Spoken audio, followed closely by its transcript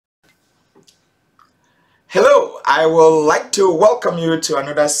I would like to welcome you to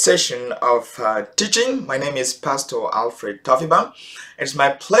another session of teaching. My name is Pastor Alfred Tofibam. It's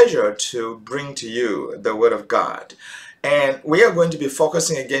my pleasure to bring to you the Word of God. And we are going to be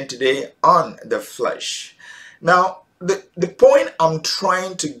focusing again today on the flesh. Now, the point I'm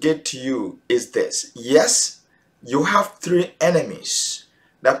trying to get to you is this. Yes, you have three enemies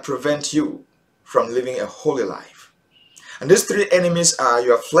that prevent you from living a holy life. And these three enemies are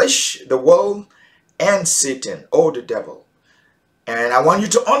your flesh, the world, and Satan, or the devil. And I want you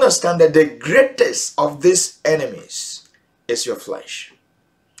to understand that the greatest of these enemies is your flesh.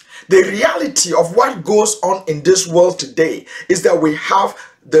 The reality of what goes on in this world today is that we have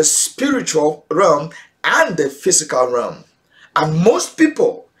the spiritual realm and the physical realm. And most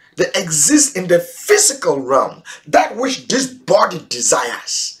people, they exist in the physical realm, that which this body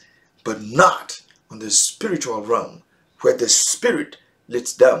desires, but not on the spiritual realm, where the spirit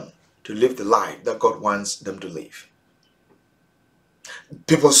leads them to live the life that God wants them to live.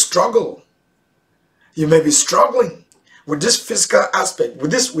 People struggle. You may be struggling with this physical aspect, with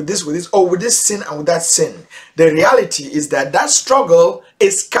this, or with this sin and with that sin. The reality is that that struggle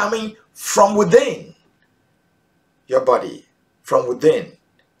is coming from within your body, from within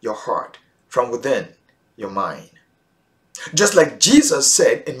your heart, from within your mind. Just like Jesus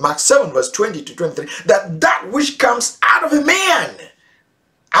said in Mark 7 verse 20 to 23, that which comes out of a man,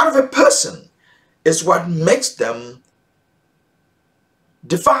 out of a person, is what makes them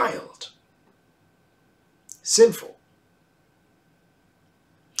defiled, sinful.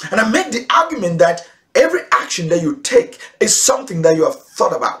 And I make the argument that every action that you take is something that you have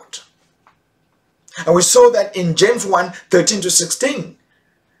thought about. And we saw that in James 1, 13 to 16,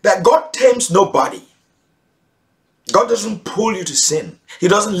 that God tempts nobody. God doesn't pull you to sin. He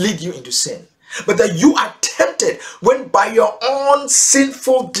doesn't lead you into sin. But that you are tempted when by your own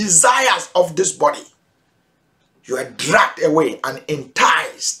sinful desires of this body, you are dragged away and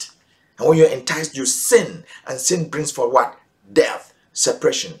enticed. And when you're enticed, you sin. And sin brings forth what? Death,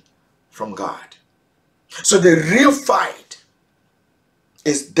 separation from God. So the real fight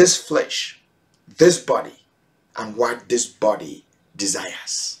is this flesh, this body, and what this body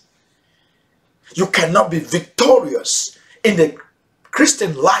desires. You cannot be victorious in the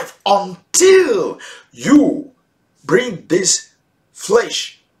Christian life until you bring this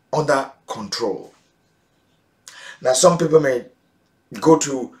flesh under control. Now, some people may go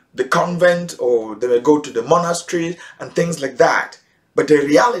to the convent or they may go to the monastery and things like that. But the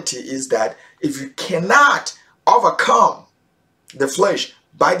reality is that if you cannot overcome the flesh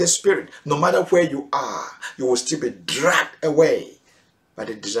by the Spirit, no matter where you are, you will still be dragged away by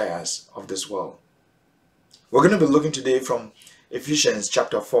the desires of this world. We're going to be looking today from Ephesians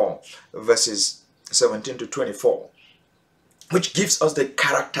chapter 4, verses 17 to 24, which gives us the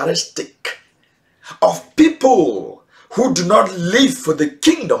characteristic of people who do not live for the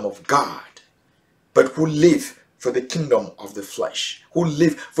kingdom of God, but who live for the kingdom of the flesh, who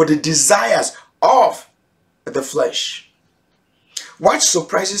live for the desires of the flesh. What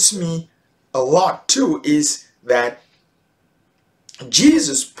surprises me a lot too is that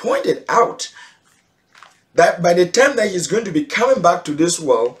Jesus pointed out that by the time that he's going to be coming back to this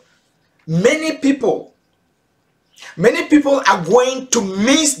world, many people are going to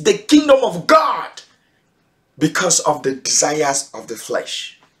miss the kingdom of God because of the desires of the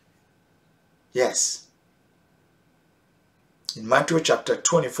flesh. Yes. In Matthew chapter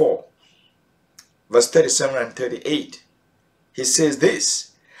 24, verse 37 and 38, he says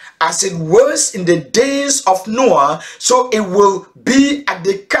this: as it was in the days of Noah, so it will be at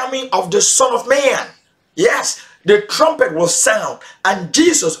the coming of the Son of Man. Yes, the trumpet will sound and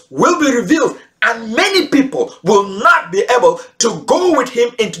Jesus will be revealed, and many people will not be able to go with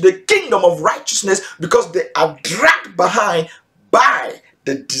him into the kingdom of righteousness because they are dragged behind by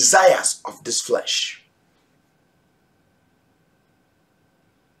the desires of this flesh.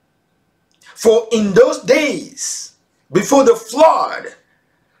 For in those days, before the flood,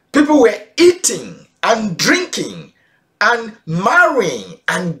 people were eating and drinking and marrying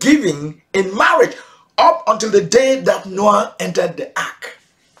and giving in marriage up until the day that Noah entered the ark.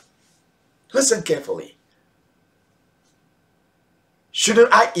 Listen carefully. Shouldn't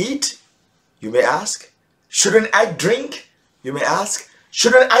I eat? You may ask. Shouldn't I drink? You may ask.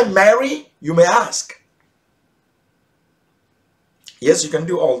 Shouldn't I marry? You may ask. Yes, you can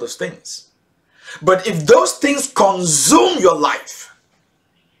do all those things. But if those things consume your life,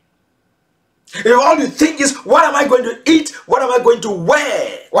 if all you think is, what am I going to eat? What am I going to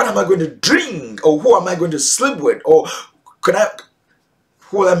wear? What am I going to drink? Or who am I going to sleep with? Or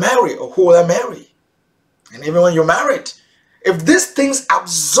who will I marry? Or who will I marry? And even when you're married, if these things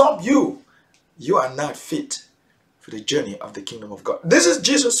absorb you, you are not fit the journey of the kingdom of God. This is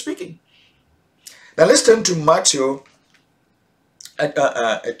Jesus speaking. Now let's turn to Matthew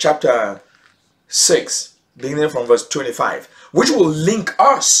chapter 6, beginning from verse 25, which will link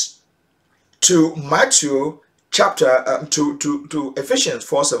us to Matthew chapter to Ephesians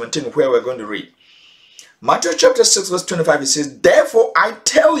 4:17, where we're going to read. Matthew chapter 6 verse 25, it says, therefore I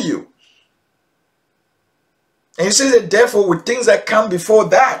tell you. And he says that therefore with things that come before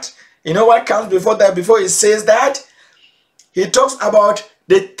that. You know what comes before that? Before he says that, he talks about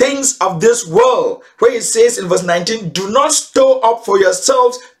the things of this world, where he says in verse 19, do not store up for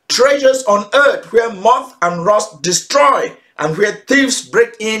yourselves treasures on earth, where moth and rust destroy, and where thieves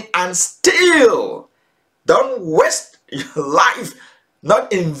break in and steal. Don't waste your life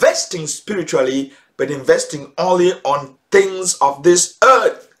not investing spiritually, but investing only on things of this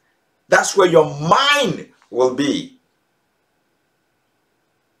earth. That's where your mind will be.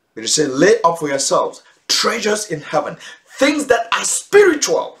 But you say, lay up for yourselves treasures in heaven, things that are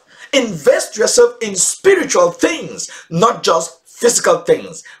spiritual. Invest yourself in spiritual things, not just physical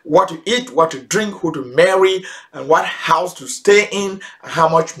things. What to eat, what to drink, who to marry, and what house to stay in, and how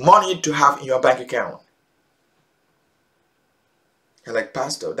much money to have in your bank account. You're like,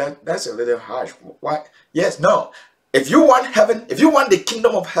 Pastor, that's a little harsh. Why? Yes, no. If you want heaven, if you want the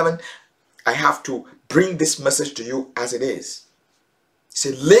kingdom of heaven, I have to bring this message to you as it is. He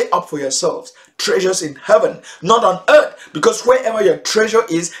said, lay up for yourselves treasures in heaven, not on earth, because wherever your treasure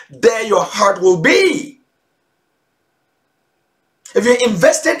is, there your heart will be. If you're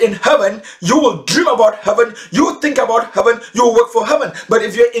invested in heaven, you will dream about heaven, you will think about heaven, you will work for heaven. But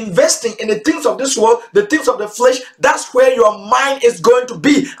if you're investing in the things of this world, the things of the flesh, that's where your mind is going to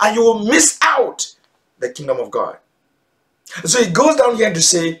be, and you will miss out the kingdom of God. So he goes down here to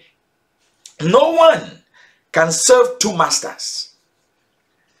say, no one can serve two masters.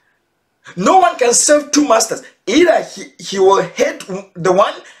 No one can serve two masters. Either he will hate the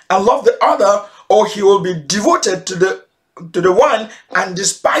one and love the other, or he will be devoted to the one and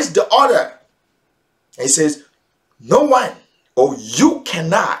despise the other. He says, no one, or you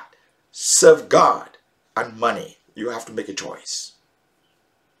cannot serve God and money. You have to make a choice.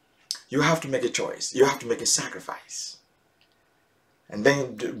 You have to make a choice. You have to make a sacrifice. And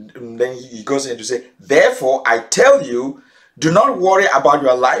then he goes in to say, therefore I tell you, do not worry about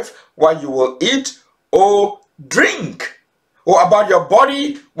your life, what you will eat or drink, or about your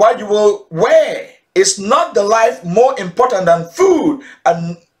body, what you will wear. Is not the life more important than food,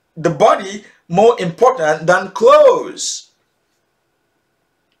 and the body more important than clothes?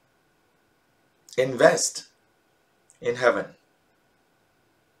 Invest in heaven.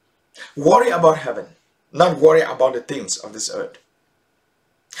 Worry about heaven, not worry about the things of this earth.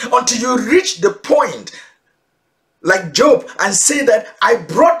 Until you reach the point like Job and say that I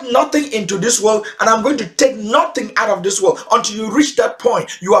brought nothing into this world and I'm going to take nothing out of this world. Until you reach that point,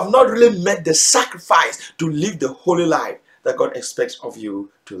 you have not really made the sacrifice to live the holy life that God expects of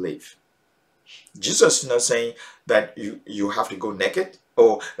you to live. Jesus is not saying that you have to go naked,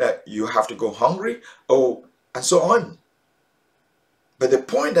 or that you have to go hungry, or and so on. But the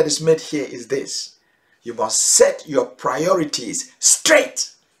point that is made here is this: you must set your priorities straight.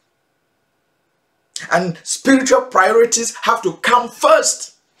 And spiritual priorities have to come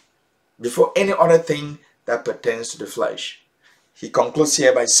first before any other thing that pertains to the flesh. He concludes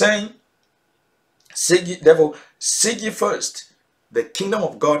here by saying, therefore, seek ye first the kingdom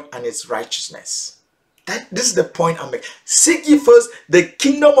of God and its righteousness. This is the point I'm making. Seek ye first the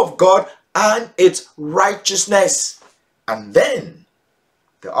kingdom of God and its righteousness. And then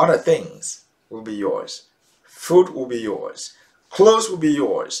the other things will be yours. Food will be yours. Clothes will be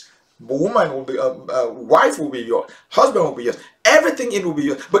yours. Woman will be, wife will be yours, husband will be yours, everything it will be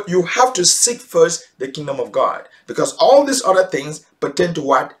yours. But you have to seek first the kingdom of God, because all these other things pertain to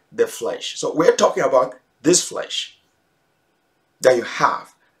what? The flesh. So we're talking about this flesh that you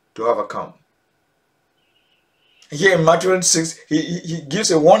have to overcome. Here in Matthew 6, he gives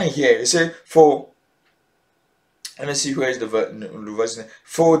a warning here. He said, let me see where is the verse.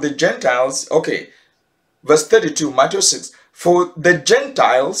 For the Gentiles, okay, verse 32, Matthew 6, for the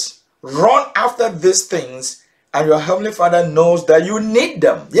Gentiles run after these things, and your heavenly Father knows that you need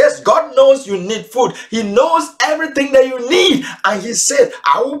them. Yes, God knows you need food. He knows everything that you need. And he said,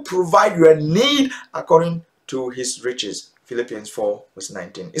 I will provide your need according to his riches. Philippians 4 verse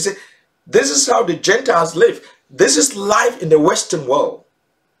 19. He said, this is how the Gentiles live. This is life in the Western world.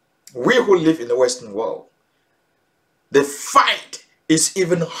 We who live in the Western world. The fight is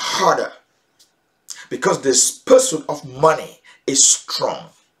even harder, because this pursuit of money is strong.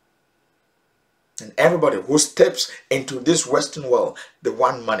 And everybody who steps into this Western world, they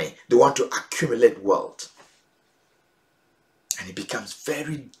want money. They want to accumulate wealth. And it becomes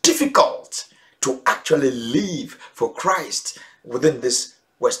very difficult to actually live for Christ within this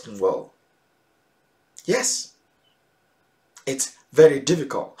Western world. Yes, it's very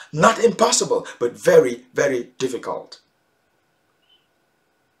difficult. Not impossible, but very, very difficult.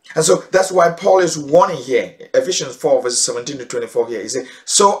 And so that's why Paul is warning here. Ephesians 4 verses 17 to 24 here. He says,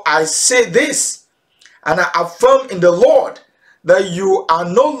 so I say this, and I affirm in the Lord, that you are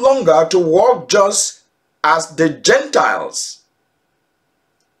no longer to walk just as the Gentiles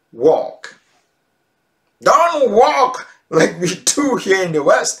walk. Don't walk like we do here in the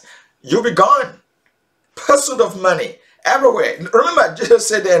West. You'll be gone. Pursuit of money everywhere. Remember, Jesus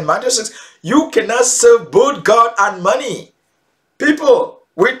said there in Matthew 6, you cannot serve both God and money. People,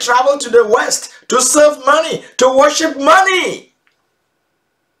 we travel to the West to serve money, to worship money.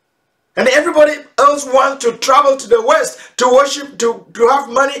 And everybody else wants to travel to the West to worship, to have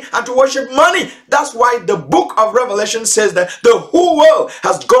money and to worship money. That's why the book of Revelation says that the whole world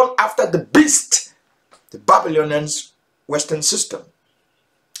has gone after the beast, the Babylonians' Western system.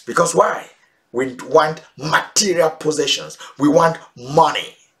 Because why? We want material possessions. We want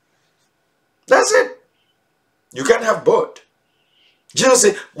money. That's it. You can't have both. Jesus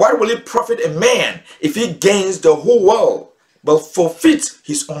said, what will it profit a man if he gains the whole world but forfeits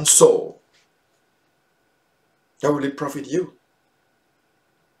his own soul? How will it profit you?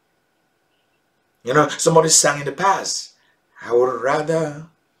 You know, somebody sang in the past, I would rather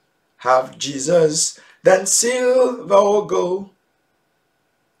have Jesus than silver or gold.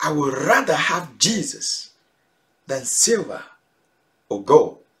 I would rather have Jesus than silver or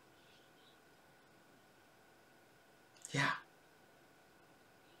gold. Yeah.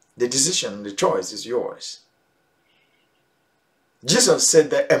 The decision, the choice is yours. Jesus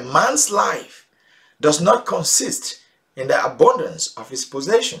said that a man's life does not consist in the abundance of his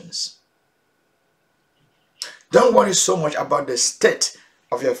possessions. Don't worry so much about the state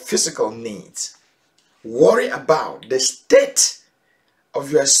of your physical needs. Worry about the state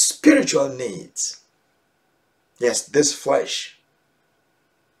of your spiritual needs. Yes, this flesh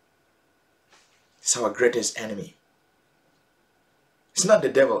is our greatest enemy. It's not the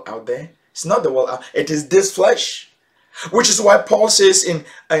devil out there. It's not the world out. It is this flesh. Which is why Paul says in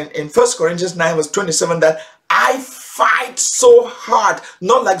 1 Corinthians 9 verse 27 that I fight so hard,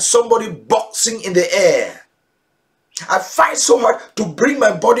 not like somebody boxing in the air. I fight so hard to bring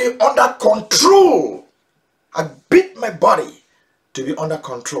my body under control. I beat my body to be under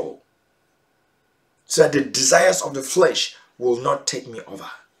control, so that the desires of the flesh will not take me over.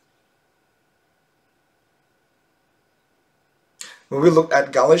 When we look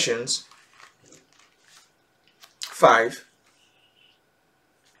at Galatians 5,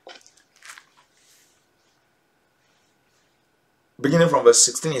 beginning from verse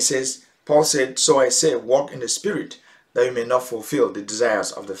 16, it says, Paul said, so I say, walk in the Spirit, that you may not fulfill the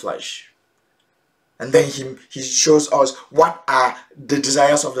desires of the flesh. And then he shows us what are the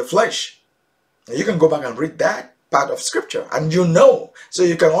desires of the flesh. And you can go back and read that part of scripture and you know, so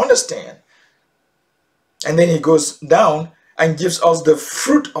you can understand. And then he goes down and gives us the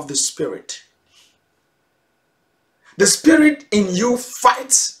fruit of the Spirit. The Spirit in you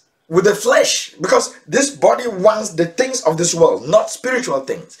fights with the flesh, because this body wants the things of this world, not spiritual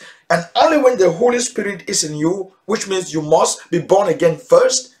things. And only when the Holy Spirit is in you, which means you must be born again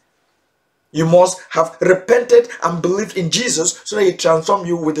first, you must have repented and believed in Jesus so that he transforms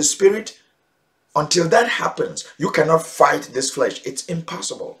you with the Spirit. Until that happens, you cannot fight this flesh. It's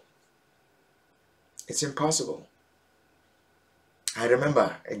impossible. It's impossible. I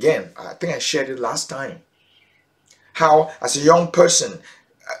remember, again, I think I shared it last time, how as a young person,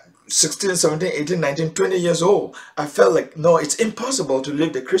 16, 17, 18, 19, 20 years old, I felt like, no, it's impossible to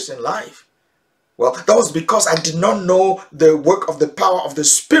live the Christian life. Well, that was because I did not know the work of the power of the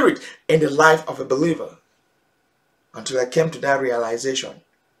Spirit in the life of a believer. Until I came to that realization.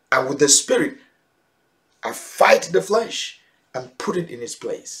 And with the Spirit, I fight the flesh and put it in its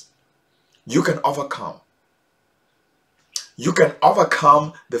place. You can overcome. You can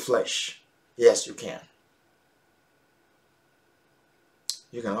overcome the flesh. Yes, you can.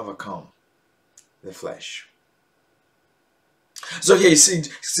 You can overcome the flesh. So here you see,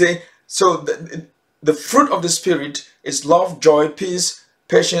 so the fruit of the Spirit is love, joy, peace,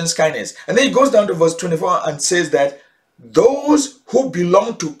 patience, kindness. And then he goes down to verse 24 and says that those who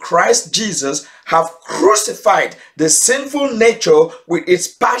belong to Christ Jesus have crucified the sinful nature with its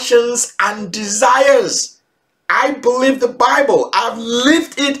passions and desires. I believe the Bible. I've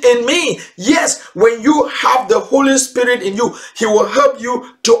lived it in me. Yes, when you have the Holy Spirit in you, he will help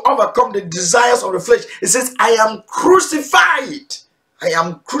you to overcome the desires of the flesh. It says, I am crucified. I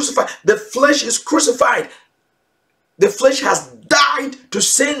am crucified. The flesh is crucified. The flesh has died to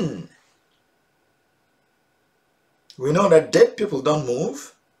sin. We know that dead people don't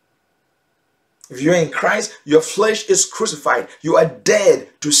move. If you're in Christ, your flesh is crucified. You are dead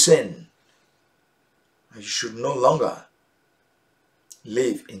to sin. You should no longer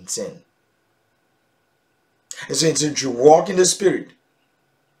live in sin. And so since you walk in the Spirit,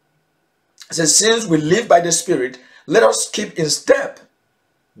 it says, since we live by the Spirit, let us keep in step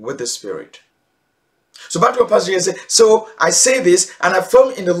with the Spirit. So back to our passage and say, so I say this and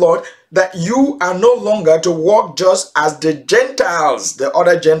affirm in the Lord that you are no longer to walk just as the Gentiles, the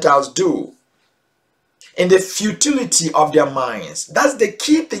other Gentiles do, in the futility of their minds. That's the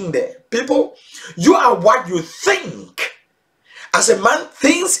key thing there. People, you are what you think. As a man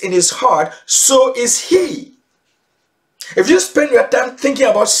thinks in his heart, so is he. If you spend your time thinking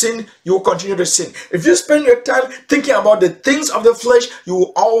about sin, you will continue to sin. If you spend your time thinking about the things of the flesh, you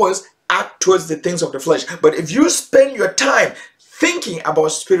will always act towards the things of the flesh. But if you spend your time thinking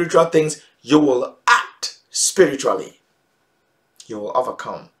about spiritual things, you will act spiritually. You will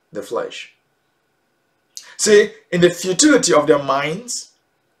overcome the flesh. See, in the futility of their minds,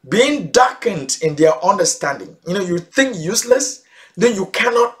 being darkened in their understanding. You think useless, then you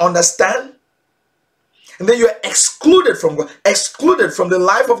cannot understand. And then you are excluded from God, excluded from the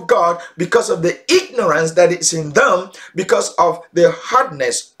life of God because of the ignorance that is in them, because of the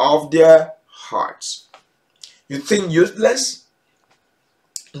hardness of their hearts. You think useless,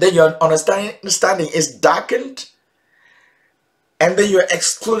 then your understanding is darkened, and then you are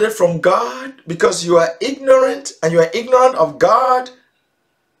excluded from God because you are ignorant, and you are ignorant of God,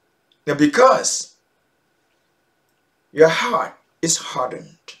 because your heart is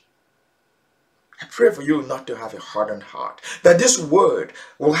hardened. I pray for you not to have a hardened heart, that this word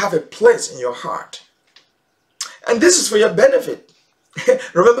will have a place in your heart. And this is for your benefit.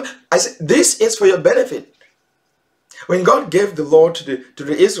 Remember, I said this is for your benefit. When God gave the law to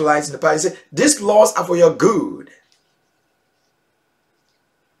the Israelites in the past, He said, these laws are for your good.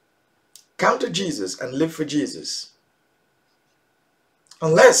 Come to Jesus and live for Jesus.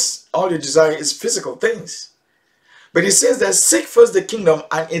 Unless all you desire is physical things. But He says that seek first the kingdom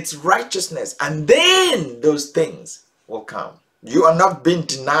and its righteousness, and then those things will come. You are not being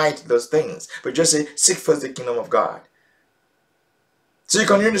denied those things, but just say, seek first the kingdom of God. So you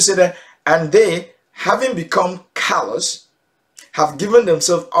continue to say that, and they, having become callous, have given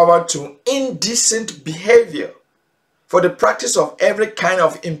themselves over to indecent behavior, for the practice of every kind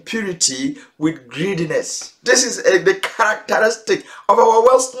of impurity with greediness. This is the characteristic of our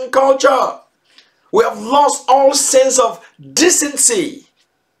Western culture. We have lost all sense of decency.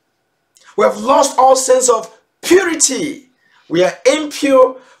 We have lost all sense of purity. We are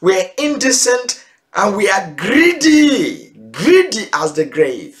impure, we are indecent, and we are greedy. Greedy as the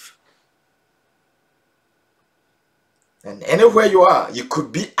grave. And anywhere you are, you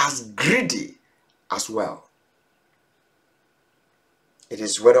could be as greedy as well. It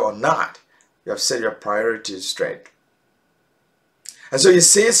is whether or not you have set your priorities straight. And so He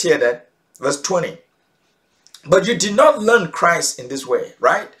says here that, verse 20, but you did not learn Christ in this way,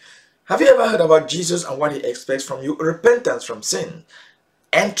 right? Have you ever heard about Jesus and what He expects from you? Repentance from sin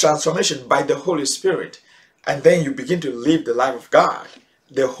and transformation by the Holy Spirit. And then you begin to live the life of God,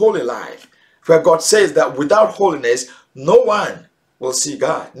 the holy life, where God says that without holiness, no one will see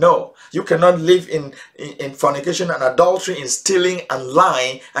God. No, you cannot live in fornication and adultery, in stealing and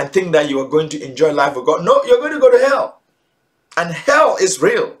lying, and think that you are going to enjoy life with God. No, you're going to go to hell. And hell is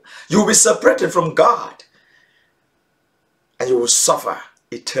real. You will be separated from God. And you will suffer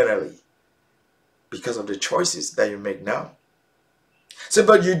eternally because of the choices that you make now. So,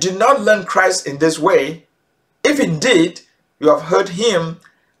 but you did not learn Christ in this way, if indeed you have heard Him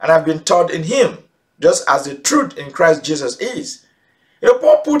and have been taught in Him, just as the truth in Christ Jesus is.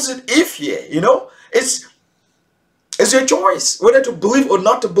 Paul puts it if here, it's your choice whether to believe or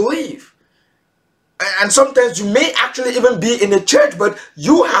not to believe. And sometimes you may actually even be in the church, but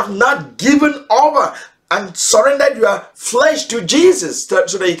you have not given over and surrendered your flesh to Jesus so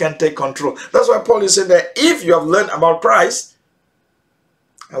that He can take control. That's why Paul is saying that if you have learned about Christ,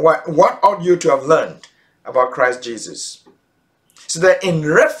 and what ought you to have learned about Christ Jesus? So that in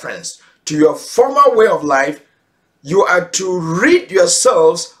reference to your former way of life, you are to rid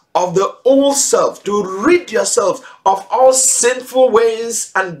yourselves of the old self, to rid yourself of all sinful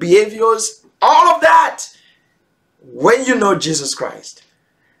ways and behaviors, all of that, when you know Jesus Christ.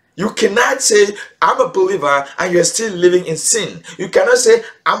 You cannot say, I'm a believer and you're still living in sin. You cannot say,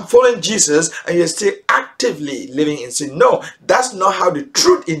 I'm following Jesus and you're still actively living in sin. No, that's not how the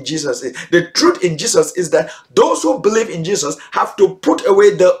truth in Jesus is. The truth in Jesus is that those who believe in Jesus have to put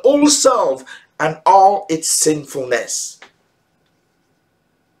away the old self and all its sinfulness.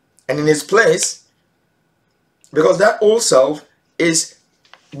 And in its place, because that old self is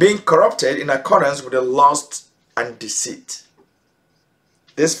being corrupted in accordance with the lust and deceit.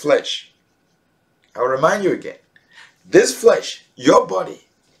 This flesh, I'll remind you again, this flesh, your body,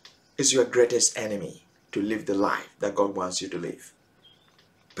 is your greatest enemy to live the life that God wants you to live.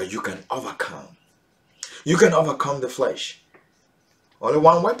 But you can overcome. You can overcome the flesh. Only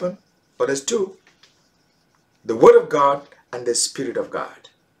one weapon, but there's two. The Word of God and the Spirit of God.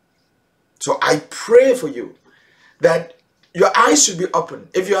 So I pray for you that your eyes should be open.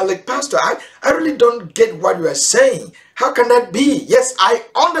 If you are like, Pastor, I really don't get what you are saying. How can that be? Yes, I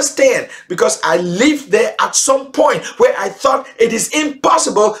understand, because I lived there at some point where I thought it is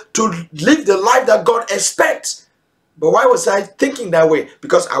impossible to live the life that God expects. But why was I thinking that way?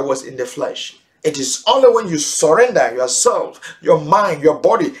 Because I was in the flesh. It is only when you surrender yourself, your mind, your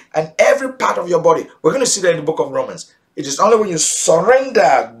body, and every part of your body. We're going to see that in the book of Romans. It is only when you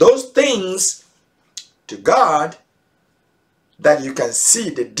surrender those things to God that you can see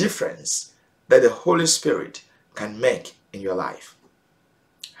the difference that the Holy Spirit can make in your life.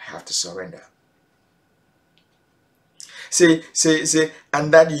 I have to surrender. See,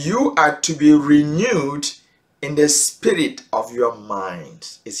 and that you are to be renewed in the spirit of your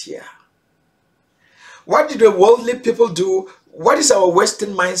mind is here. What do the worldly people do? What is our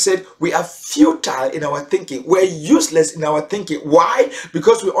Western mindset? We are futile in our thinking. We're useless in our thinking. Why?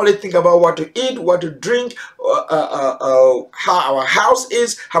 Because we only think about what to eat, what to drink, how our house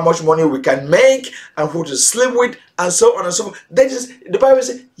is, how much money we can make, and who to sleep with, and so on and so forth. That is, the Bible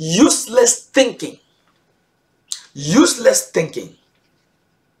says, useless thinking. Useless thinking.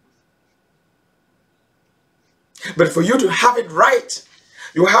 But for you to have it right,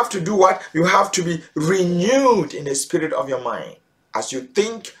 you have to do what? You have to be renewed in the spirit of your mind. As you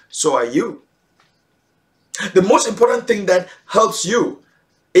think, so are you. The most important thing that helps you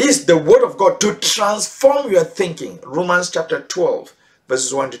is the Word of God to transform your thinking. Romans chapter 12,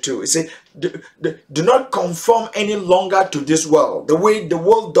 verses 1 to 2. It says, do not conform any longer to this world, the way the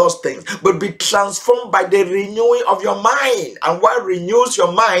world does things, but be transformed by the renewing of your mind. And what renews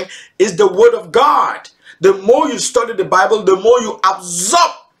your mind is the Word of God. The more you study the Bible, the more you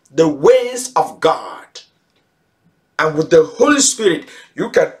absorb the ways of God. And with the Holy Spirit, you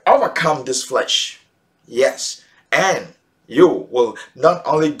can overcome this flesh. Yes. And you will not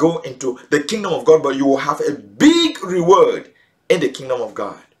only go into the kingdom of God, but you will have a big reward in the kingdom of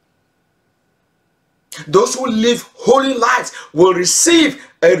God. Those who live holy lives will receive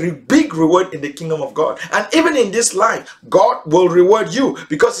a big reward in the kingdom of God. And even in this life, God will reward you,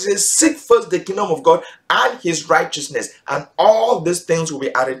 because it says, seek first the kingdom of God and his righteousness, and all these things will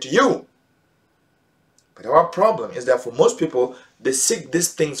be added to you. But our problem is that for most people, they seek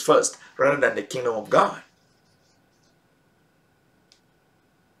these things first rather than the kingdom of God.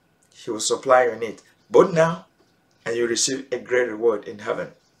 He will supply your need both now, and you receive a great reward in heaven,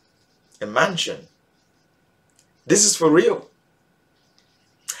 a mansion. This is for real.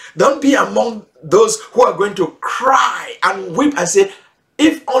 Don't be among those who are going to cry and weep and say,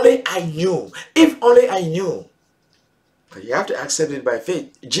 if only I knew, if only I knew. But you have to accept it by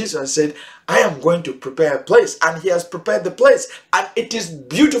faith. Jesus said, I am going to prepare a place, and he has prepared the place, and it is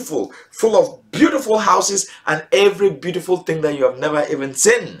beautiful, full of beautiful houses and every beautiful thing that you have never even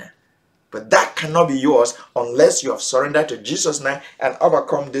seen. But that cannot be yours unless you have surrendered to Jesus now and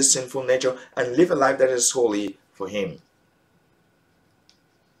overcome this sinful nature and live a life that is holy for him.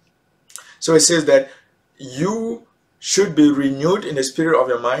 So it says that you should be renewed in the spirit of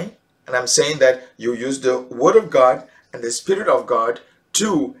your mind. And I'm saying that you use the Word of God and the Spirit of God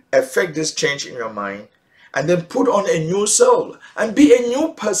to effect this change in your mind. And then put on a new soul and be a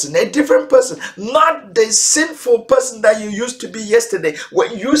new person, a different person, not the sinful person that you used to be yesterday.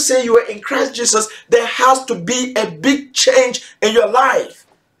 When you say you are in Christ Jesus, there has to be a big change in your life.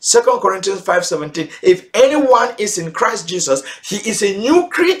 2 Corinthians 5:17. If anyone is in Christ Jesus, he is a new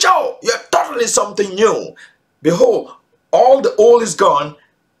creature. You're totally something new. Behold, all the old is gone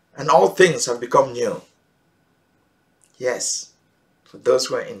and all things have become new. Yes, for those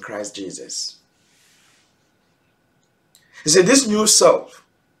who are in Christ Jesus. He said, this new self,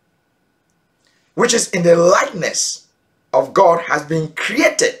 which is in the likeness of God, has been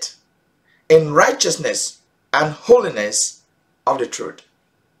created in righteousness and holiness of the truth.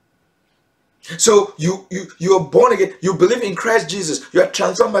 So you are born again. You believe in Christ Jesus. You are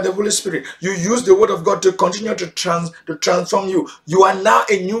transformed by the Holy Spirit. You use the Word of God to continue to transform you. You are now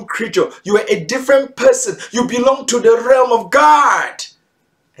a new creature. You are a different person. You belong to the realm of God.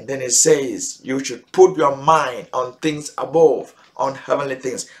 And then it says you should put your mind on things above, on heavenly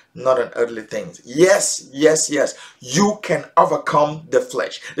things, not on earthly things. Yes, yes, yes. You can overcome the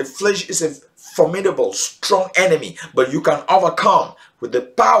flesh. The flesh is a formidable, strong enemy, but you can overcome with the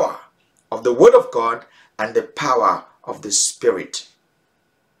power of the Word of God and the power of the Spirit.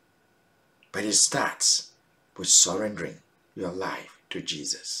 But it starts with surrendering your life to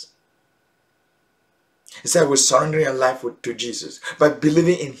Jesus. He said, with surrendering your life to Jesus, by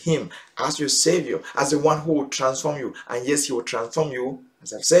believing in Him as your Savior, as the one who will transform you. And yes, He will transform you,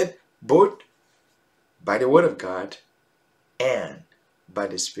 as I've said, both by the Word of God and by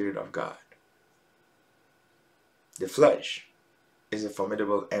the Spirit of God. The flesh is a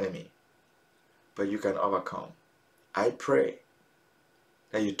formidable enemy, but you can overcome. I pray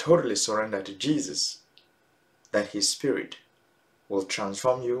that you totally surrender to Jesus, that His Spirit will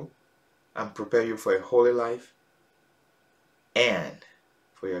transform you and prepare you for a holy life and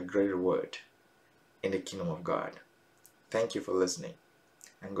for your great reward in the kingdom of God. Thank you for listening,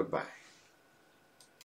 and goodbye.